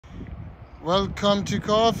Welcome to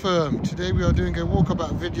Car Firm. Today we are doing a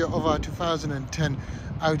walkabout video of our 2010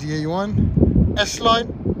 Audi A1 S-Line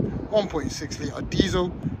 1.6 litre diesel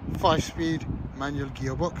 5-speed manual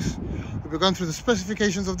gearbox. We'll be going through the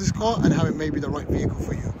specifications of this car and how it may be the right vehicle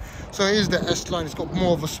for you. So it is the S-Line. It's got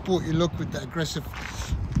more of a sporty look with the aggressive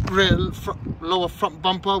lower front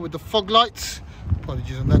bumper with the fog lights.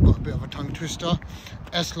 Apologies on that, got a bit of a tongue twister.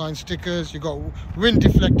 S-Line stickers, you got wind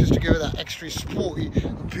deflectors to give it that extra sporty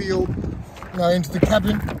appeal. Now into the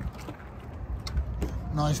cabin,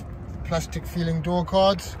 nice plastic feeling door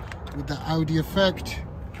cards with the Audi effect.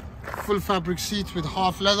 Full fabric seats with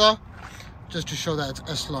half leather, just to show that it's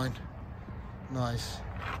S-Line. Nice.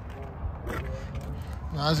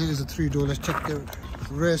 Now as it is a 3-door, let's check the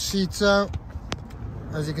rear seats out.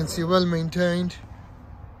 As you can see, well maintained.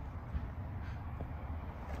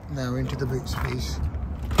 Now into the boot space.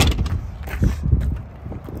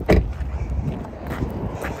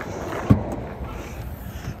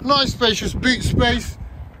 Nice spacious boot space.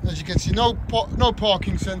 As you can see, no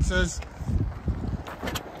parking sensors.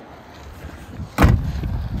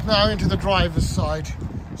 Now into the driver's side.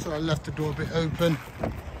 So I left the door a bit open.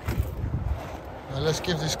 Now let's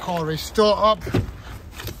give this car a start up.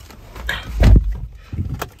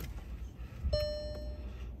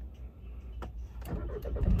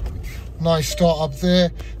 Nice start up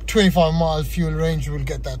there. 25-mile fuel range, you will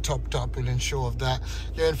get that topped up, we'll ensure of that.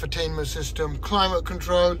 Your infotainment system, climate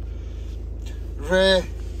control, rear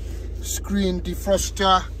screen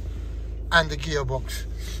defroster, and the gearbox.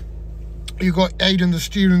 You got aid in the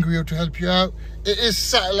steering wheel to help you out. It is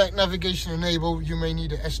satellite navigation enabled. You may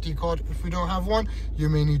need an SD card. If we don't have one, you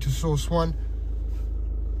may need to source one.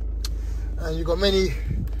 And you got many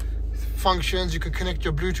functions. You could connect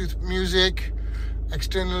your Bluetooth music,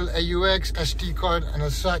 external AUX, SD card, and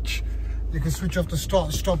as such you can switch off the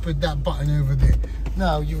start stop with that button over there.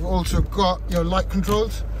 Now you've also got your light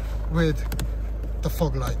controls with the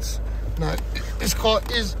fog lights. Now this car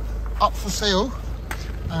is up for sale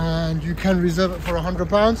and you can reserve it for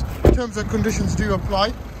 £100. Terms and conditions do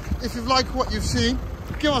apply. If you've liked what you've seen,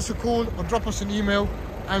 give us a call or drop us an email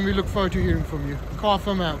and we look forward to hearing from you. Car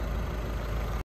Firm out.